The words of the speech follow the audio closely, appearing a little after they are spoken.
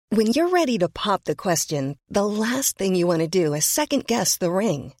When you're ready to pop the question, the last thing you want to do is second-guess the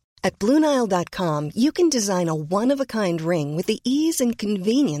ring. At BlueNile.com, you can design a one-of-a-kind ring with the ease and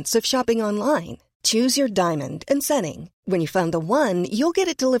convenience of shopping online. Choose your diamond and setting. When you find the one, you'll get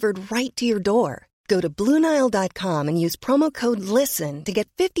it delivered right to your door. Go to BlueNile.com and use promo code LISTEN to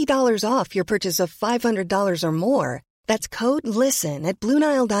get $50 off your purchase of $500 or more. That's code LISTEN at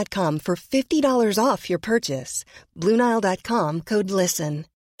BlueNile.com for $50 off your purchase. BlueNile.com, code LISTEN.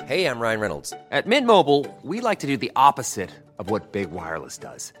 Hey, I'm Ryan Reynolds. At Mint Mobile, we like to do the opposite of what Big Wireless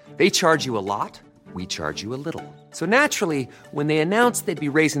does. They charge you a lot, we charge you a little. So naturally, when they announced they'd be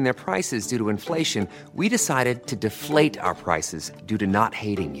raising their prices due to inflation, we decided to deflate our prices due to not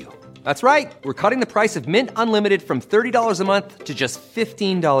hating you. That's right. We're cutting the price of Mint Unlimited from $30 a month to just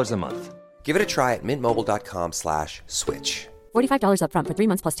 $15 a month. Give it a try at mintmobile.com/switch. $45 up front for 3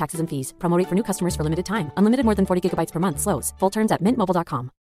 months plus taxes and fees. Promo rate for new customers for limited time. Unlimited more than 40 gigabytes per month. Slows full terms at mintmobile.com.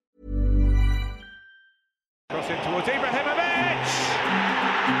 Crossing towards Ibrahimovic!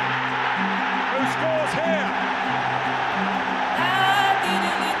 Who scores here?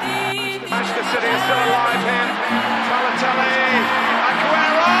 Manchester City is still alive here. Balotelli,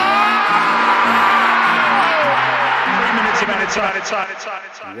 Aguero! 3 minutes of added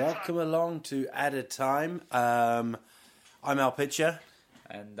time. Welcome along to Added Time. I'm Al Pitcher.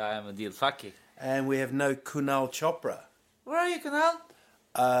 And I am Adil Faki. And we have no Kunal Chopra. Where are you, Kunal?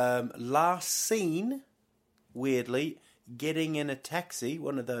 Last seen, weirdly, getting in a taxi,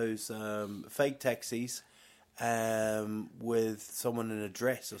 one of those fake taxis, with someone in a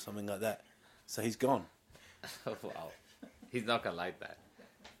dress or something like that. So he's gone. Wow. He's not going to like that.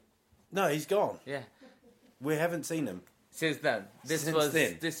 No, he's gone. Yeah. We haven't seen him. Since then. This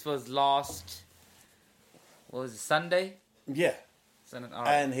was last... What was it, Sunday? Yeah. Sunday,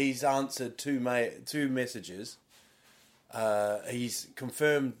 and he's answered two messages. He's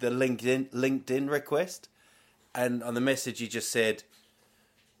confirmed the LinkedIn request, and on the message he just said,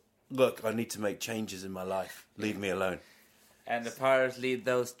 "Look, I need to make changes in my life. Leave me alone." And apparently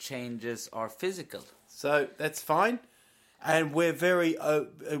those changes are physical. So that's fine, and we're very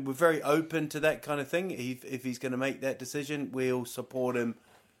open to that kind of thing. If he's going to make that decision, we'll support him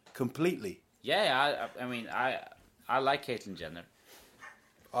completely. Yeah, I mean, I like Caitlyn Jenner.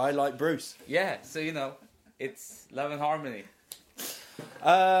 I like Bruce. Yeah, so it's love and harmony.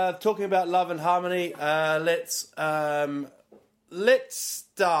 Talking about love and harmony, let's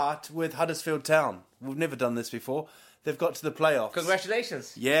start with Huddersfield Town. We've never done this before. They've got to the playoffs.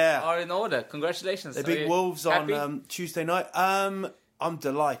 Congratulations. Yeah. Are in order. Congratulations. They beat Wolves on Tuesday night. I'm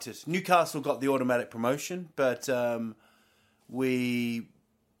delighted. Newcastle got the automatic promotion, but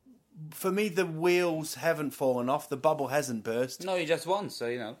for me, the wheels haven't fallen off. The bubble hasn't burst. No, you just won,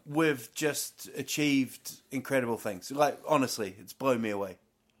 so We've just achieved incredible things. Like, honestly, it's blown me away.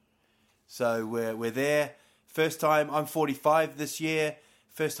 So we're there. First time, I'm 45 this year.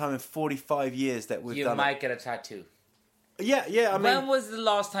 First time in 45 years that we've done it. You might get a tattoo. Yeah, I mean... When was the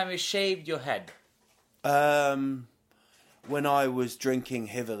last time you shaved your head? When I was drinking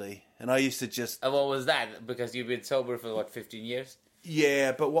heavily. And I used to just... And what was that? Because you've been sober for, 15 years?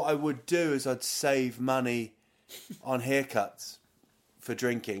 Yeah, but what I would do is I'd save money on haircuts for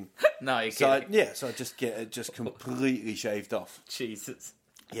drinking. No, you're kidding. So I'd just get it just completely shaved off. Jesus.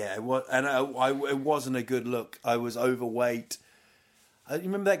 Yeah, it wasn't a good look. I was overweight. You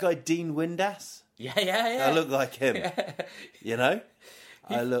remember that guy, Dean Windass? Yeah. I look like him. Yeah.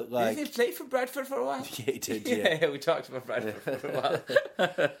 I look like... Did he play for Bradford for a while? Yeah, he did, yeah. We talked about Bradford for a while.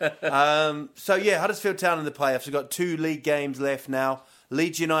 Huddersfield Town in the playoffs. We've got 2 league games left now.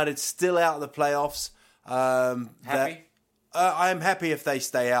 Leeds United still out of the playoffs. Happy? I'm happy if they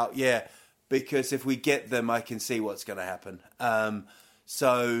stay out, yeah. Because if we get them, I can see what's going to happen. There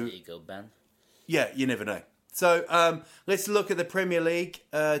you go, Ben. Yeah, you never know. So let's look at the Premier League.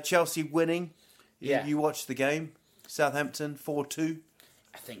 Chelsea winning. Yeah. You watched the game. Southampton 4-2.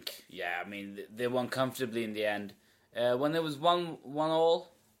 I think, I mean, they won comfortably in the end. When there was 1-1,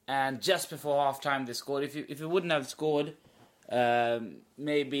 and just before halftime they scored. If you wouldn't have scored,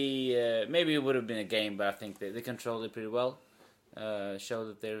 maybe it would have been a game. But I think they controlled it pretty well. Show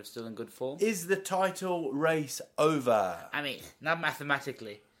that they're still in good form. Is the title race over? I mean, not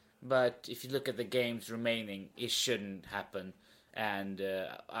mathematically, but if you look at the games remaining, it shouldn't happen. And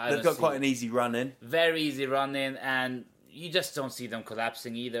they've got quite an easy run in. Very easy run in, and you just don't see them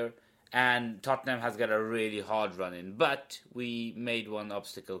collapsing either. And Tottenham has got a really hard run in. But we made one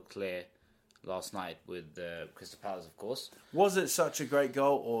obstacle clear last night with Crystal Palace, of course. Was it such a great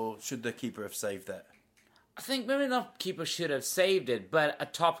goal, or should the keeper have saved that? I think maybe not keeper should have saved it, but a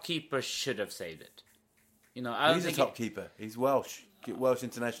top keeper should have saved it. He's a top keeper. He's Welsh. Welsh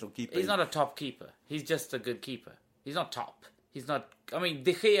international keeper. He's not a top keeper. He's just a good keeper. He's not top. He's not... I mean,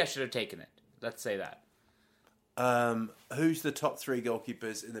 De Gea should have taken it. Let's say that. Who's the top 3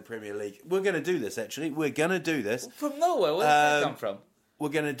 goalkeepers in the Premier League? We're going to do this, actually. We're going to do this. From nowhere. Where did that come from? We're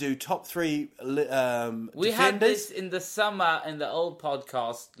going to do top 3 We defenders. had this in the summer in the old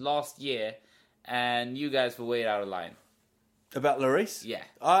podcast last year, and you guys were way out of line. About Lloris? Yeah.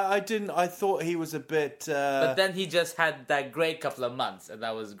 I didn't. I thought he was a bit... But then he just had that great couple of months, and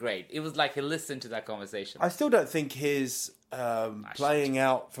that was great. It was like he listened to that conversation. I still don't think his playing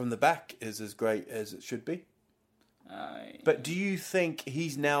out from the back is as great as it should be. But do you think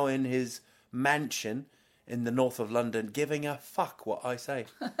he's now in his mansion in the north of London giving a fuck what I say?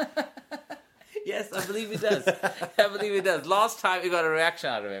 Yes, I believe he does. I believe he does. Last time we got a reaction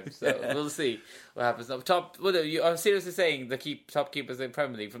out of him, so we'll see what happens. I'm seriously saying top keepers in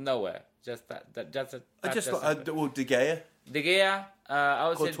Premier League from nowhere. Just that. De Gea. De Gea, I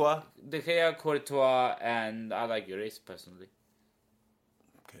would Courtois. say De Gea, Courtois, and I like Lloris personally.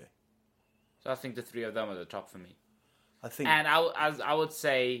 Okay. So I think the 3 of them are the top for me. I think, and I would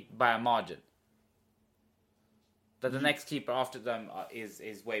say by a margin. But the next keeper after them is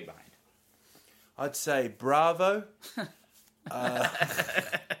way behind. I'd say Bravo,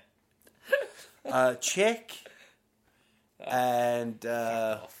 Czech, and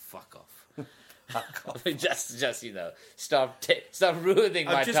fuck off. just stop ruining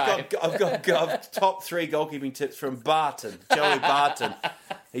my time. I've got top 3 goalkeeping tips from Barton, Joey Barton.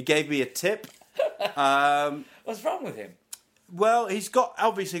 He gave me a tip. What's wrong with him? Well, he's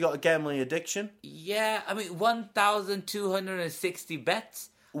obviously got a gambling addiction. Yeah, I mean 1,260 bets.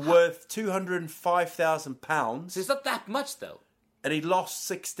 Worth £205,000. So it's not that much though. And he lost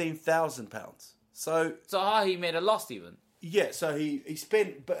 £16,000. So how he made a loss even? Yeah, so he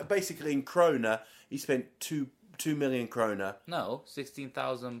spent, basically in krona, he spent 2 million krona. No,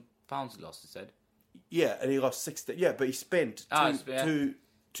 £16,000 he lost, he said. Yeah, and he lost 16. Yeah, but he spent 2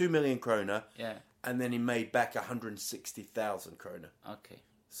 million krona. Yeah. And then he made back 160,000 krona. Okay.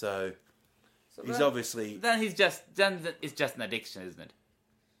 So he's then, obviously... Then it's just an addiction, isn't it?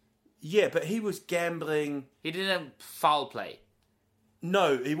 Yeah, but he was gambling... He didn't foul play.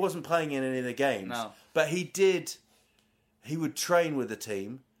 No, he wasn't playing in any of the games. No. But he did... He would train with the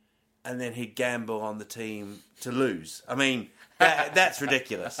team, and then he'd gamble on the team to lose. I mean, that's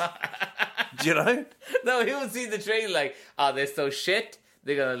ridiculous. Do you know? No, he would see the training like, they're so shit,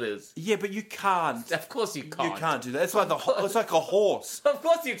 they're going to lose. Yeah, but you can't. Of course you can't. You can't do that. It's like a horse. Of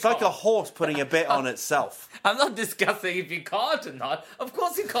course you can't. It's like a horse putting a bet on itself. I'm not discussing if you can't or not. Of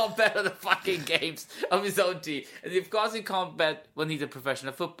course he can't bet on the fucking games of his own team. And of course he can't bet when he's a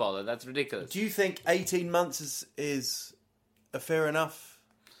professional footballer. That's ridiculous. Do you think 18 months is fair enough?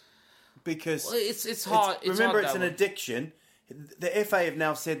 Because it's hard. Remember, it's an addiction. The FA have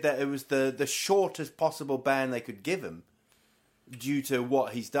now said that it was the shortest possible ban they could give him due to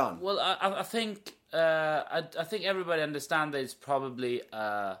what he's done. Well, I think everybody understands that it's probably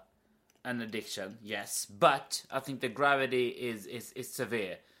an addiction, yes, but I think the gravity is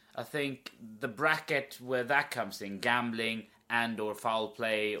severe. I think the bracket where that comes in, gambling and or foul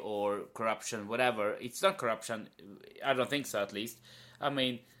play or corruption, whatever, it's not corruption. I don't think so, at least. I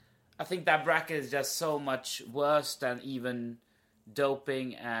mean, I think that bracket is just so much worse than even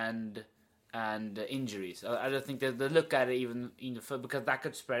doping and injuries. I don't think they look at it even because that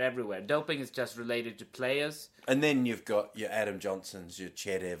could spread everywhere. Doping is just related to players. And then you've got your Adam Johnsons, your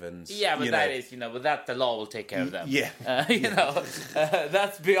Ched Evans. Yeah, but but that the law will take care of them. Yeah.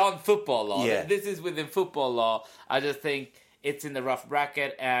 That's beyond football law. Yeah. This is within football law. I just think it's in the rough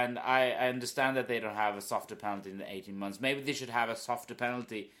bracket, and I understand that they don't have a softer penalty in the 18 months. Maybe they should have a softer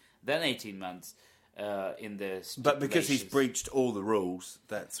penalty than 18 months. In the but because he's breached all the rules,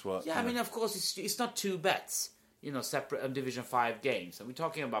 that's what. Yeah, I mean, of course, it's not 2 bets, separate on Division 5 games. And we're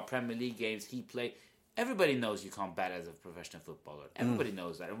talking about Premier League games he played. Everybody knows you can't bet as a professional footballer. Everybody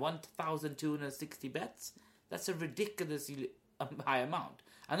knows that. 1,260 bets? That's a ridiculously high amount.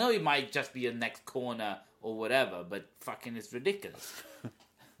 I know it might just be a next corner or whatever, but fucking it's ridiculous.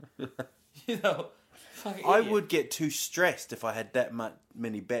 I would get too stressed if I had that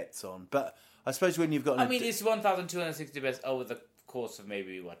many bets on, but I suppose when you've got... it's 1,260 bets over the course of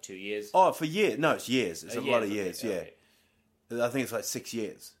maybe, 2 years? Oh, for years? No, it's years. It's a lot of years, okay. I think it's like 6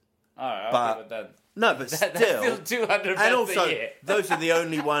 years. All right, but then. No, but that's still 200 bets and also, a year. Those are the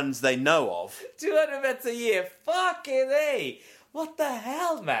only ones they know of. 200 bets a year? Fucking A! What the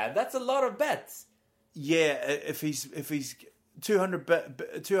hell, man? That's a lot of bets. Yeah, if he's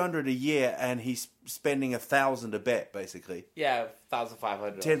 200 a year and he's spending 1,000 a bet, basically. Yeah,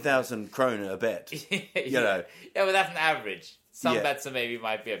 1,500. 10,000 krona a bet. Yeah, but that's an average. Some Yeah. bets maybe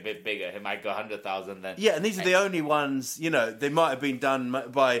might be a bit bigger. He might go 100,000 then. Yeah, and these are the only ones, they might have been done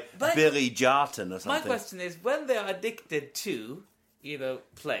by But- Billy Jarton or something. My question is, when they're addicted to,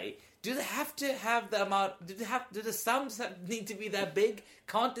 play, do they have to have the amount? Do the sums need to be that big?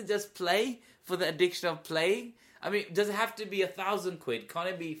 Can't they just play for the addiction of playing? I mean, does it have to be £1,000? Can't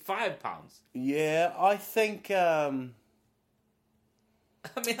it be £5? Yeah, I think...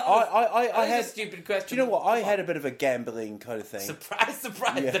 I mean, I had a stupid question. Do you know what? I Come had on. a bit of a gambling kind of thing. Surprise!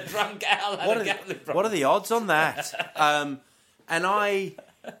 Yeah. The drunk Al had a gambling problem. What are the odds on that? And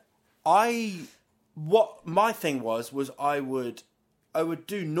what my thing was I would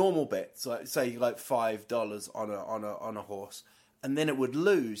do normal bets, like say like $5 on a horse, and then it would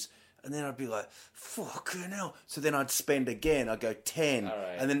lose, and then I'd be like, fucking hell. So then I'd spend again. I'd go 10, All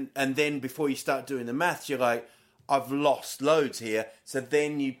right. and then before you start doing the maths, you're like, I've lost loads here. So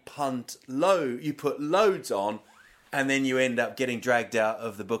then you punt low, you put loads on, and then you end up getting dragged out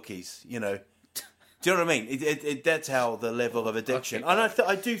of the bookies. Do you know what I mean? That's how the level of addiction. Okay. And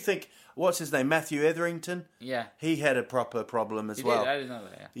I do think, what's his name, Matthew Etherington? Yeah. He had a proper problem as He well. did. I didn't know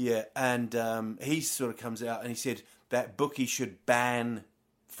that. Yeah, and he sort of comes out and he said that bookie should ban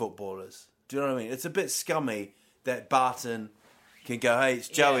footballers. Do you know what I mean? It's a bit scummy that Barton can go, hey, it's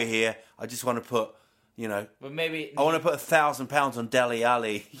Joey here. I just want to put, But maybe I want to put £1,000 on Dele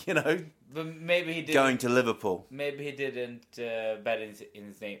Alli, But maybe he did. going to Liverpool. Maybe he didn't bet in his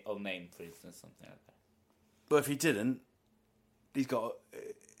own name, for instance, something like that. But if he didn't, he's got...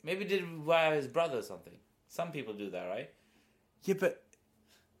 Maybe he did via his brother or something. Some people do that, right? Yeah, but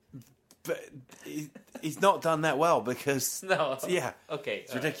he's not done that well because... No. Yeah. Okay.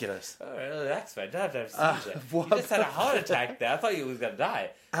 It's ridiculous. All right, that's fine. Don't have seizure. what You just had a heart attack there. I thought you was going to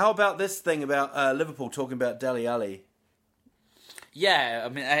die. How about this thing about Liverpool talking about Dele Alli? Yeah, I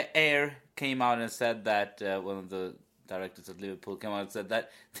mean, Ayer came out and said that one of the directors of Liverpool came out and said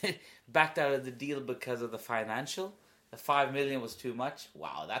that they backed out of the deal because of the financial. The $5 million was too much.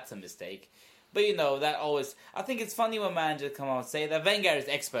 Wow, that's a mistake. But that always... I think it's funny when managers come out and say that. Wenger is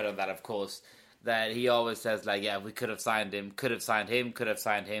expert on that, of course. That he always says, like, yeah, we could have signed him, could have signed him, could have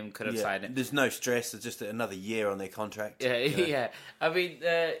signed him, could have signed him. There's no stress. It's just another year on their contract. Yeah, yeah. I mean,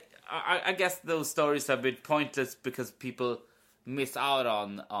 I guess those stories are a bit pointless because people miss out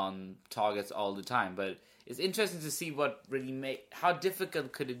on targets all the time. But it's interesting to see what really how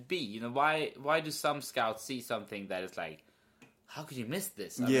difficult could it be? Why do some scouts see something that is like, how could you miss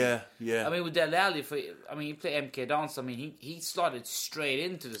this? I mean, with Dele Alli, he played MK Dons. I mean, he slotted straight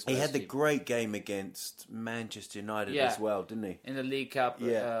into this. He had the great game against Manchester United as well, didn't he? In the League Cup,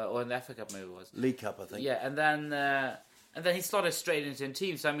 or in the FA Cup, maybe it was. League Cup, I think. Yeah, and then he slotted straight into a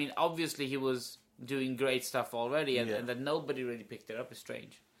team. So I mean, obviously he was doing great stuff already, and that nobody really picked it up is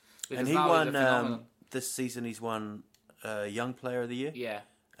strange. And he won this season. He's won Young Player of the Year. Yeah.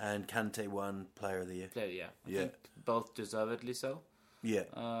 And Kante won Player of the Year. I think both deservedly so. Yeah.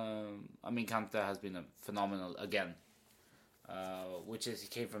 I mean, Kante has been a phenomenal again, which is he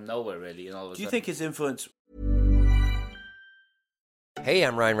came from nowhere really. Do you think his influence? Hey,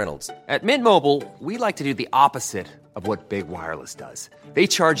 I'm Ryan Reynolds. At Mint Mobile, we like to do the opposite of what Big Wireless does. They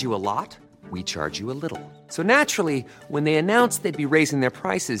charge you a lot. We charge you a little. So naturally, when they announced they'd be raising their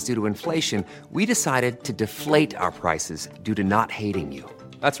prices due to inflation, we decided to deflate our prices due to not hating you.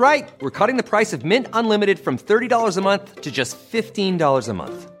 That's right. We're cutting the price of Mint Unlimited from $30 a month to just $15 a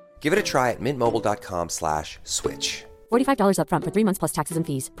month. Give it a try at mintmobile.com/switch. $45 up front for 3 months plus taxes and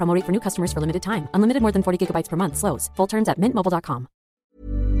fees. Promo rate for new customers for limited time. Unlimited more than 40 gigabytes per month. Slows full terms at mintmobile.com.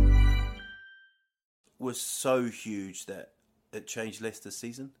 Was so huge that it changed Leicester's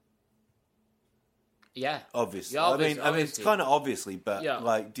season. Yeah, obviously. Yeah, I mean, it's kind of obviously, but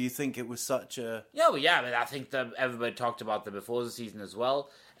do you think it was such a? Yeah, I mean, I think that everybody talked about them before the season as well,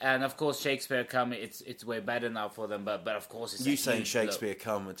 and of course, Shakespeare Come, it's way better now for them. But of course, it's you saying Shakespeare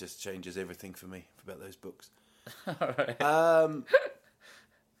Come, it just changes everything for me about those books. All right.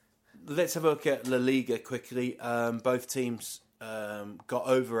 Let's have a look at La Liga quickly. Both teams got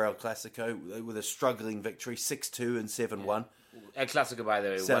over El Clasico with a struggling victory, 6-2 and 7-1. El Clasico, by the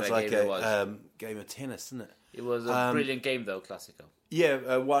way, sounds what a like game it was. Game of tennis, doesn't it? It was a brilliant game, though, Clasico.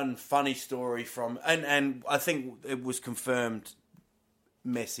 Yeah, one funny story from... And I think it was confirmed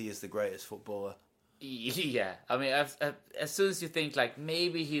Messi is the greatest footballer. Yeah. I mean, as soon as you think, like,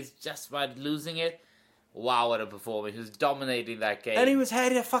 maybe he's just about losing it, wow, what a performance. He was dominating that game. And he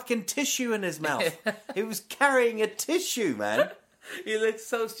had a fucking tissue in his mouth. He was carrying a tissue, man. He looked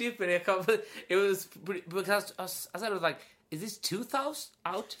so stupid. It was... Because I said, I was like... Is this tooth out?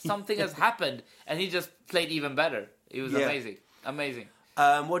 Something has happened. And he just played even better. It was amazing. Amazing.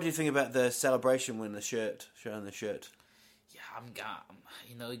 What do you think about the celebration when showing the shirt? Yeah, I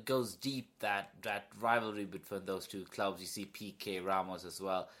it goes deep, that rivalry between those two clubs. You see PK Ramos as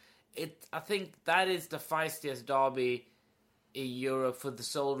well. I think that is the feistiest derby in Europe for the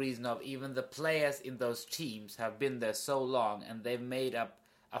sole reason of even the players in those teams have been there so long and they've made up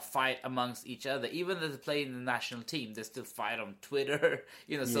a fight amongst each other. Even though they play in the national team, they still fight on Twitter,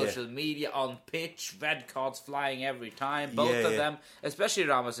 social media, on pitch, red cards flying every time, both of them, especially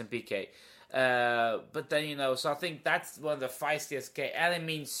Ramos and PK. But then, so I think that's one of the feistiest games, and it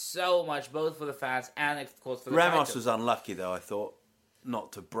means so much both for the fans and, of course, for the Ramos title. was unlucky, though, I thought,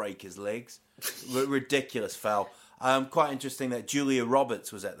 not to break his legs. Ridiculous foul. Quite interesting that Julia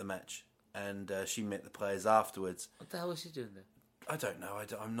Roberts was at the match, and she met the players afterwards. What the hell was she doing there? I don't know.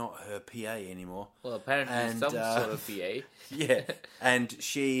 I'm not her PA anymore. Well, apparently some sort of PA. Yeah, and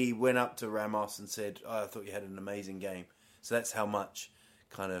she went up to Ramos and said, I thought you had an amazing game. So that's how much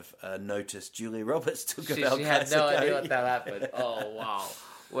kind of notice Julia Roberts took about She had no idea what that happened. Oh, wow.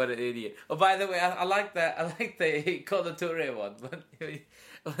 What an idiot. Oh, by the way, I like that. I like the Colo Touré one.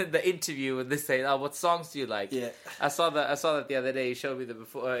 When the interview when they say, what songs do you like? Yeah. I saw that the other day. You showed me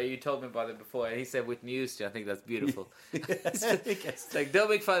before. You told me about it before, and he said Whitney Houston. I think that's beautiful. It's like, don't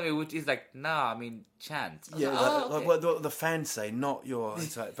make fun of me. Whitney. He's like, nah, I mean chant. What the fans say, not your.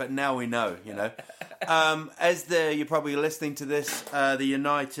 But now we know, you're probably listening to this, the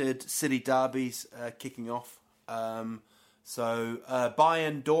United City derbies kicking off. So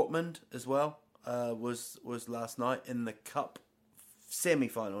Bayern Dortmund as well was last night in the cup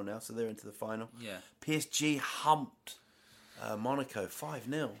semi-final now, so they're into the final. Yeah. PSG humped Monaco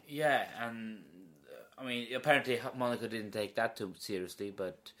 5-0. Yeah, and apparently Monaco didn't take that too seriously,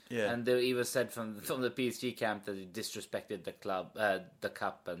 but and they even said from the PSG camp that they disrespected the club, the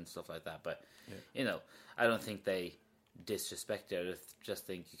cup and stuff like that. But I don't think they disrespected it. I just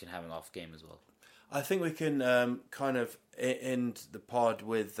think you can have an off game as well. I think we can kind of end the pod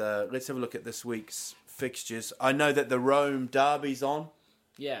with let's have a look at this week's fixtures. I know that the Rome derby's on.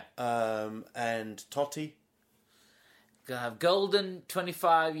 Yeah. And Totti. Gonna have golden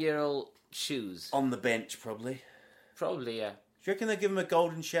 25-year-old shoes. On the bench, probably. Probably, yeah. Do you reckon they give him a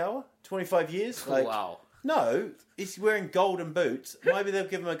golden shower? 25 years? Oh, wow. No, he's wearing golden boots. Maybe they'll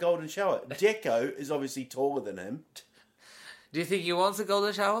give him a golden shower. Dzeko is obviously taller than him. Do you think he wants a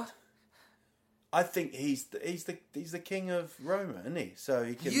golden shower? I think he's the king of Roma, isn't he? So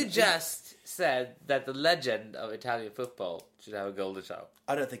he can. You just said that the legend of Italian football should have a golden shower.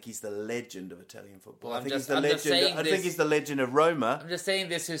 I don't think he's the legend of Italian football. Well, I think he's the legend of Roma. I'm just saying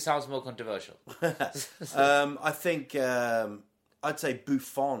this who sounds more controversial. I think I'd say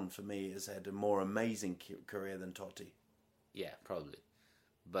Buffon for me has had a more amazing career than Totti. Yeah, probably.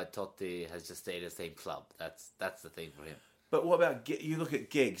 But Totti has just stayed at the same club. That's the thing for him. But what about, you look at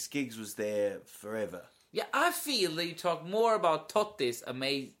Giggs. Giggs was there forever. Yeah, I feel that you talk more about Totti's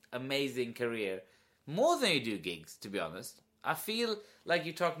amazing career more than you do Giggs, to be honest. I feel like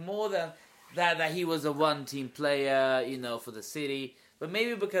you talk more than that he was a one-team player, for the city. But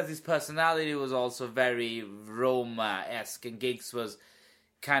maybe because his personality was also very Roma-esque, and Giggs was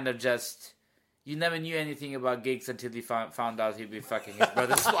kind of just... You never knew anything about Giggs until you found out he'd been fucking his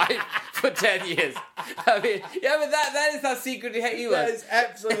brother's wife for 10 years. I mean, yeah, but that is how secretly he was. That is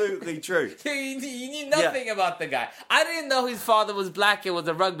absolutely true. You knew nothing about the guy. I didn't know his father was black and was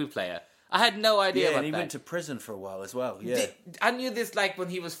a rugby player. I had no idea about that. Yeah, and he went to prison for a while as well. Yeah, I knew this when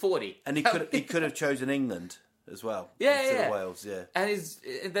he was 40. And he could have chosen England as well. Yeah, instead of Wales. Yeah. And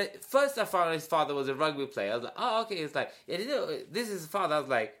first I found his father was a rugby player. I was like, oh, okay. It's like, this is his father. I was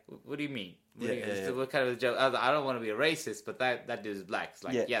like, what do you mean? What kind of a joke? I was like, I don't want to be a racist, but that dude's black. It's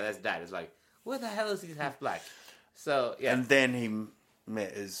like, yeah, that's dad. It's like, what the hell is he half black? So, yeah. And then he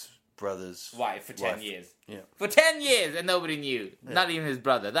met his brother's wife for 10 years. Yeah. For 10 years, and nobody knew. Yeah. Not even his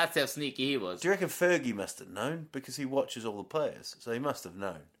brother. That's how sneaky he was. Do you reckon Fergie must have known? Because he watches all the players, so he must have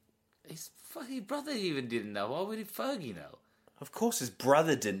known. His fucking brother even didn't know. Why would Fergie know? Of course his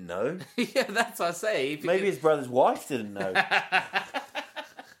brother didn't know. Yeah, that's what I say. Maybe his brother's wife didn't know.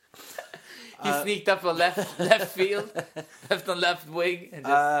 He sneaked up on left field, left on left wing, and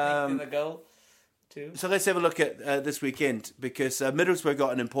just sneaked in the goal too. So let's have a look at this weekend, because Middlesbrough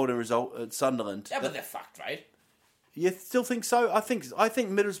got an important result at Sunderland. Yeah, but they're fucked, right? You still think so? I think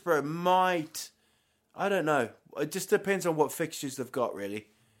Middlesbrough might. I don't know. It just depends on what fixtures they've got, really.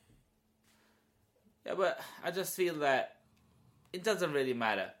 Yeah, but I just feel that it doesn't really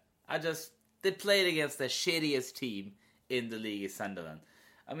matter. They played against the shittiest team in the league, is Sunderland.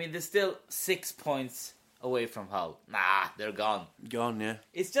 I mean, they're still 6 points away from Hull. Nah, they're gone. Gone, yeah.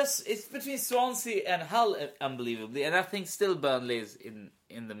 It's between Swansea and Hull, unbelievably, and I think still Burnley is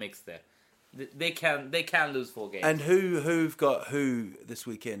in the mix there. They can lose 4 games. And who've got who this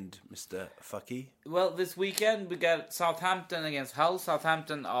weekend, Mr. Fucky? Well, this weekend we got Southampton against Hull.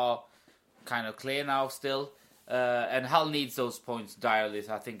 Southampton are kind of clear now still, and Hull needs those points direly.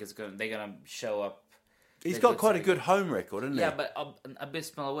 So I think they're gonna show up. He's got quite a good home record, hasn't he? Yeah, but an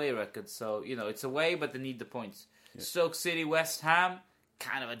abysmal away record. So it's away, but they need the points. Yeah. Stoke City, West Ham,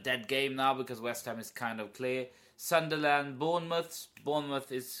 kind of a dead game now because West Ham is kind of clear. Sunderland, Bournemouth.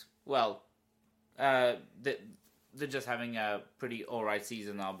 Bournemouth is they're just having a pretty alright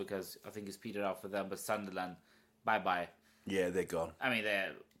season now because I think it's petered out for them. But Sunderland, bye. Yeah, they're gone. I mean,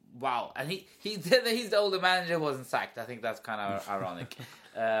 wow, and he's the older manager who wasn't sacked. I think that's kind of ironic.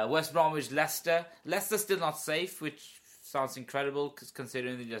 West Bromwich, Leicester. Leicester's still not safe, which sounds incredible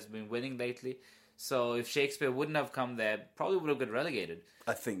considering they've just been winning lately. So if Shakespeare wouldn't have come there, probably would have got relegated.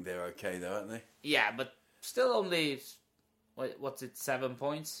 I think they're okay though, aren't they? Yeah, but still only 7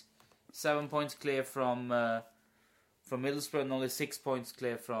 points. 7 points clear from Middlesbrough, and only 6 points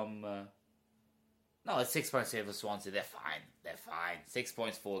clear from. No, it's 6 points clear for Swansea. They're fine. 6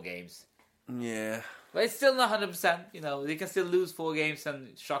 points, 4 games. Yeah, but it's still not 100%. They can still lose 4 games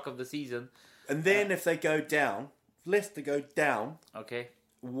and shock of the season. And then if they go down, Leicester go down. Okay.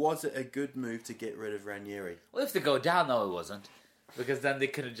 Was it a good move to get rid of Ranieri? Well, if they go down, no, it wasn't. Because then they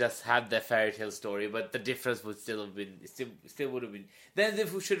could have just had their fairy tale story, but the difference would still have been, still would have been. Then they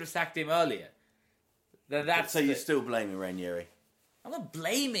should have sacked him earlier. Then that's. So you're still blaming Ranieri? I'm not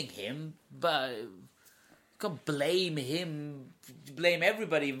blaming him, but you can't blame him. Blame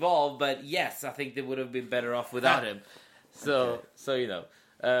everybody involved, but yes, I think they would have been better off without him. So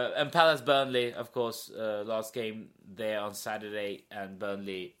and Palace Burnley, of course, last game there on Saturday, and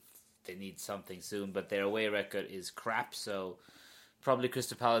Burnley, they need something soon, but their away record is crap, so probably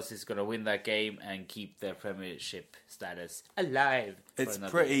Crystal Palace is going to win that game and keep their Premiership status alive. It's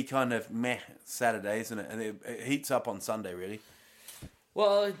pretty kind of meh Saturday, isn't it? And it heats up on Sunday, really.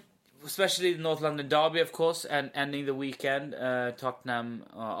 Well, especially the North London derby, of course, and ending the weekend, Tottenham,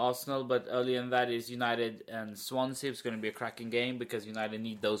 Arsenal. But earlier than that is United and Swansea. It's going to be a cracking game because United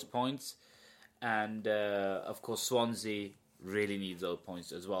need those points. And, of course, Swansea really needs those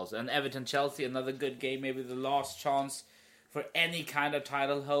points as well. And Everton-Chelsea, another good game, maybe the last chance for any kind of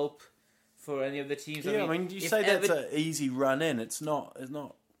title hope for any of the teams. Yeah, I mean you say that's an easy run in. It's not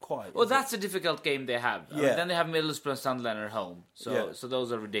quite. Well, that's a difficult game they have. Yeah. I mean, then they have Middlesbrough and Sunderland at home. So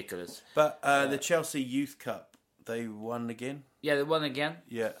those are ridiculous. But the Chelsea Youth Cup, they won again? Yeah, they won again.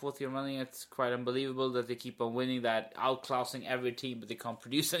 Yeah. 4th year running. It's quite unbelievable that they keep on winning that, outclassing every team, but they can't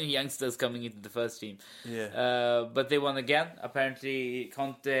produce any youngsters coming into the first team. Yeah. But they won again. Apparently,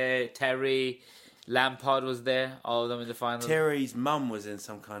 Conte, Terry, Lampard was there, all of them in the final. Terry's mum was in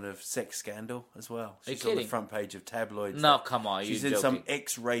some kind of sex scandal as well. She's on the front page of tabloids. No, come on, she's in some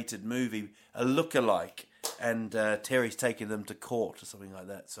X-rated movie, a lookalike, and Terry's taking them to court or something like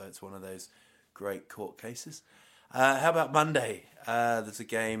that. So it's one of those great court cases. How about Monday? There's a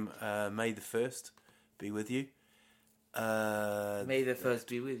game, May the 1st, be with you. May the 1st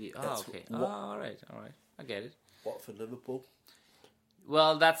be with you. Oh, okay. All right. I get it. Watford, Liverpool.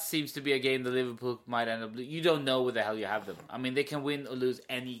 Well, that seems to be a game that Liverpool might end up. You don't know where the hell you have them. I mean, they can win or lose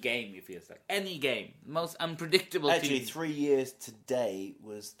any game. It feels like any game. Most unpredictable. Actually, team. 3 years today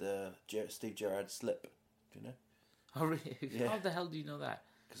was the Steve Gerrard slip. Do you know? Oh, really? Yeah. How the hell do you know that?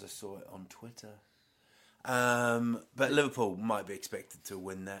 Because I saw it on Twitter. But Liverpool might be expected to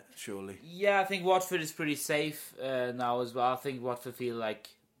win that, surely. Yeah, I think Watford is pretty safe now as well. I think Watford feel like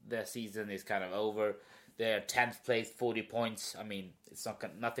their season is kind of over. They're 10th place, 40 points. I mean,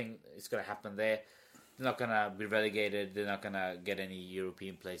 nothing is going to happen there. They're not going to be relegated. They're not going to get any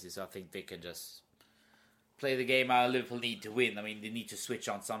European places. So I think they can just play the game out. Liverpool need to win. I mean, they need to switch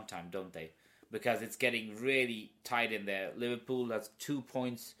on sometime, don't they? Because it's getting really tight in there. Liverpool has 2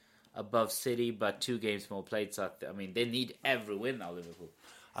 points above City, but 2 games more played. So, I mean, they need every win now, Liverpool.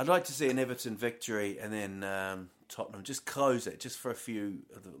 I'd like to see an Everton victory and then Tottenham just close it just for a few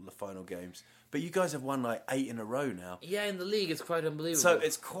of the final games. But you guys have won like 8 in a row now. Yeah, in the league, it's quite unbelievable. So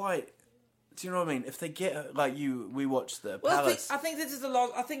it's quite. Do you know what I mean? If they get like we watched the Palace. I think this is the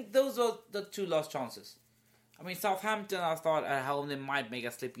last. I think those are the 2 last chances. I mean, Southampton, I thought at home they might make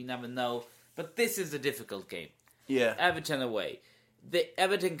a slip. You never know. But this is a difficult game. Yeah. Everton away.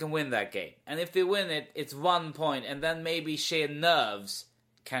 Everton can win that game, and if they win it, it's 1 point, and then maybe sheer nerves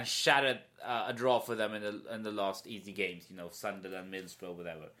can shatter a draw for them in the last easy games. Sunderland, Middlesbrough,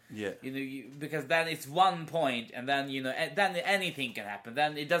 whatever. Yeah. Because then it's 1 point, and then then anything can happen.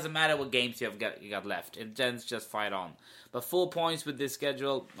 Then it doesn't matter what games you got left. It's just fight on. But 4 points with this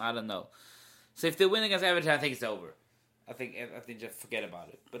schedule, I don't know. So if they win against Everton, I think it's over. I think just forget about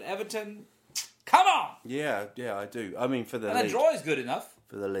it. But Everton, Come on! Yeah, I do. I mean, for the And a league. draw is good enough.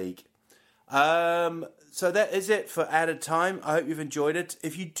 For the league. So that is it for Added Time. I hope you've enjoyed it.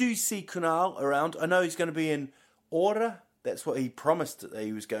 If you do see Kunal around, I know he's going to be in Aura. That's what he promised that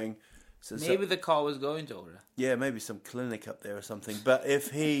he was going. So, Maybe the car was going to Aura. yeah, maybe some clinic up there or something. But if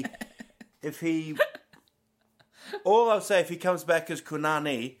he, all I'll say, if he comes back as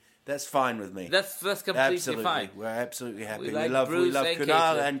Kunani, that's fine with me. That's completely absolutely fine. We're absolutely happy. We We like love Bruce and Kunal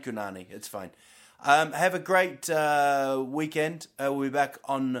Caitlin. and Kunani. It's fine. Have a great weekend. We'll be back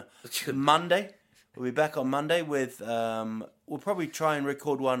on Monday. We'll be back on Monday with. We'll probably try and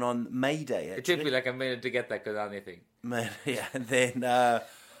record one on May Day. It Actually. took me like a minute to get that Konami thing. Man, yeah, and then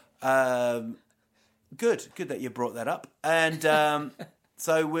good that you brought that up. And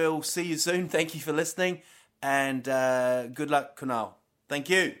so we'll see you soon. Thank you for listening, and good luck, Kunal. Thank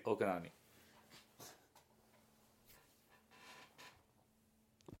you. Or Konami.